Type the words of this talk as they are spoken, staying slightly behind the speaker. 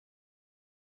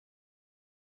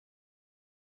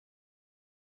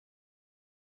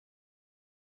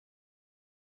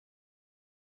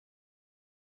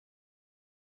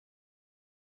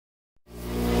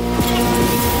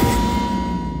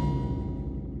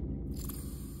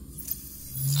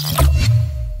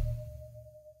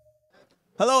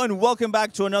Hello and welcome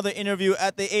back to another interview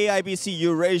at the AIBC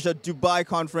Eurasia Dubai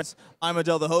Conference. I'm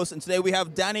Adel, the host, and today we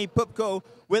have Danny Pupko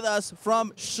with us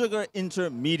from Sugar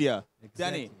Intermedia. Exactly.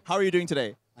 Danny, how are you doing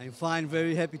today? I'm fine,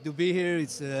 very happy to be here.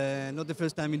 It's not the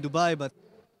first time in Dubai, but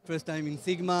first time in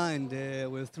Sigma, and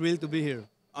we're thrilled to be here.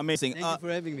 Amazing. Thank you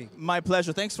for having me. My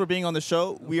pleasure. Thanks for being on the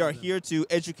show. No we are problem. here to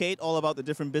educate all about the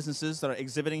different businesses that are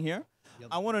exhibiting here. Yep.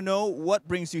 I want to know what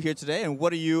brings you here today and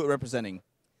what are you representing?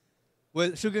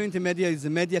 Well, Sugar Intermedia is a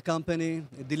media company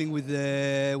dealing with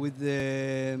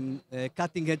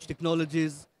cutting-edge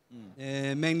technologies,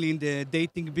 mainly in the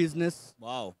dating business.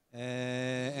 Wow.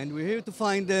 And we're here to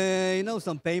find,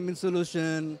 some payment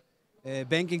solution,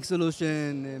 banking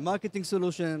solution, marketing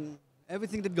solution,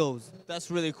 everything that goes. That's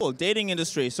really cool. Dating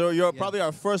industry. So you're probably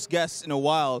our first guest in a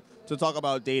while to talk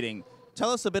about dating.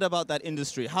 Tell us a bit about that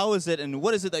industry. How is it and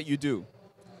what is it that you do?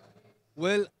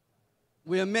 Well,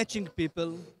 we are matching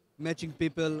people.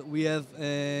 We have,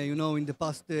 in the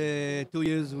past 2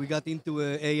 years, we got into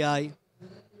AI,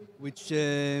 which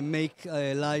make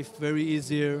life very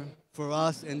easier for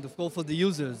us and, of course, for the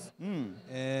users.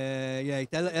 It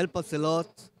helps us a lot,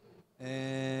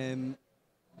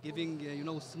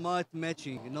 giving, smart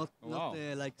matching, not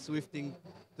like swifting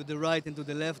to the right and to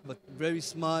the left, but very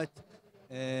smart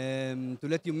to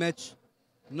let you match.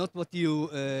 Not what you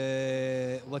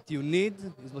need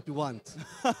is what you want.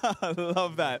 I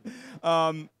love that.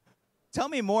 Tell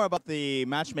me more about the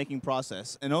matchmaking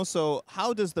process, and also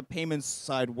how does the payments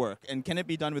side work, and can it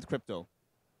be done with crypto?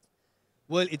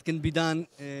 Well, it can be done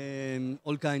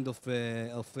all kind of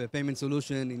payment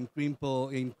solution in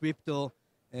crypto,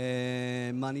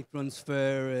 money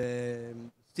transfer,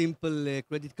 simple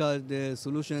credit card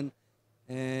solution.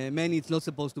 Mainly, it's not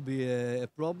supposed to be a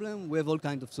problem. We have all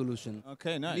kinds of solutions.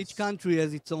 Okay, nice. Each country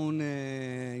has its own.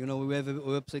 We have a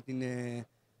website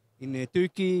in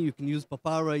Turkey. You can use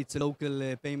Papara. It's a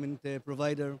local payment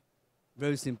provider.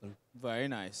 Very simple. Very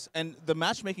nice. And the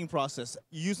matchmaking process,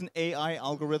 you use an AI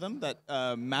algorithm that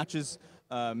matches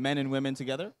men and women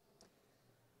together?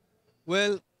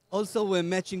 Well, also we're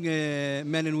matching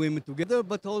men and women together,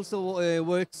 but also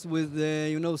works with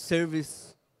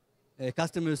service.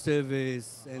 Customer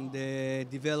service and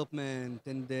development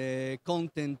and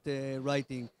content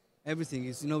writing, everything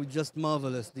is just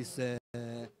marvelous. This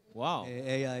Wow.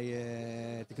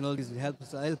 AI technologies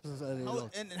helps us a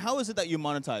lot. And how is it that you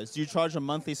monetize? Do you charge a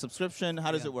monthly subscription?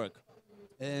 How does it work?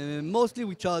 Mostly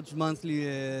we charge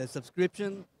monthly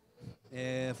subscription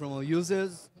from our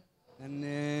users, and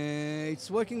it's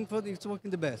working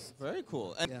the best. Very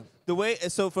cool. And the way,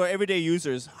 so for everyday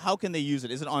users, how can they use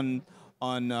it? Is it on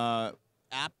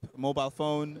app, mobile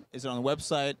phone? Is it on a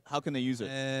website? How can they use it?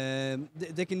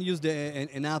 They can use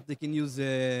an app. They can use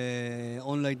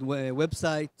online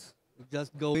website.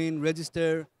 Just go in,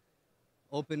 register,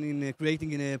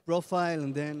 creating a profile,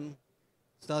 and then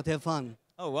start have fun.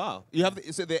 Oh wow! You have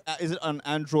is it on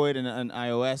Android and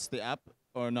iOS, the app,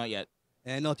 or not yet?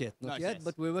 Not yet,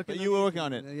 but we're working. But you were working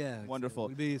on it. Yeah, Wonderful.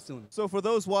 Will be soon. So for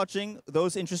those watching,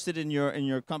 those interested in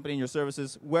your company and your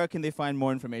services, where can they find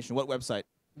more information? What website?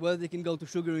 Well, they can go to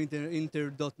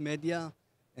sugarinter.media,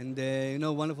 and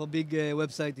one of our big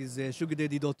website is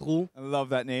sugardaddy.ru. I love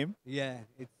that name. Yeah,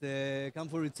 it's come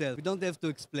for itself. We don't have to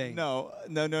explain. No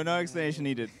explanation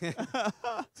needed.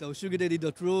 So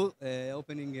sugardaddy.ru,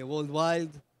 opening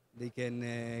worldwide. They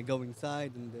can go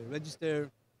inside and register.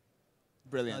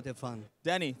 Brilliant. Have fun.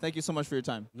 Danny, thank you so much for your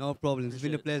time. No problem. It's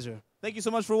been a pleasure. Thank you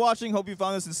so much for watching. Hope you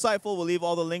found this insightful. We'll leave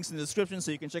all the links in the description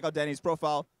so you can check out Danny's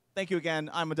profile. Thank you again.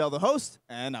 I'm Adel, the host,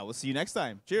 and I will see you next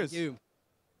time. Cheers. Thank you.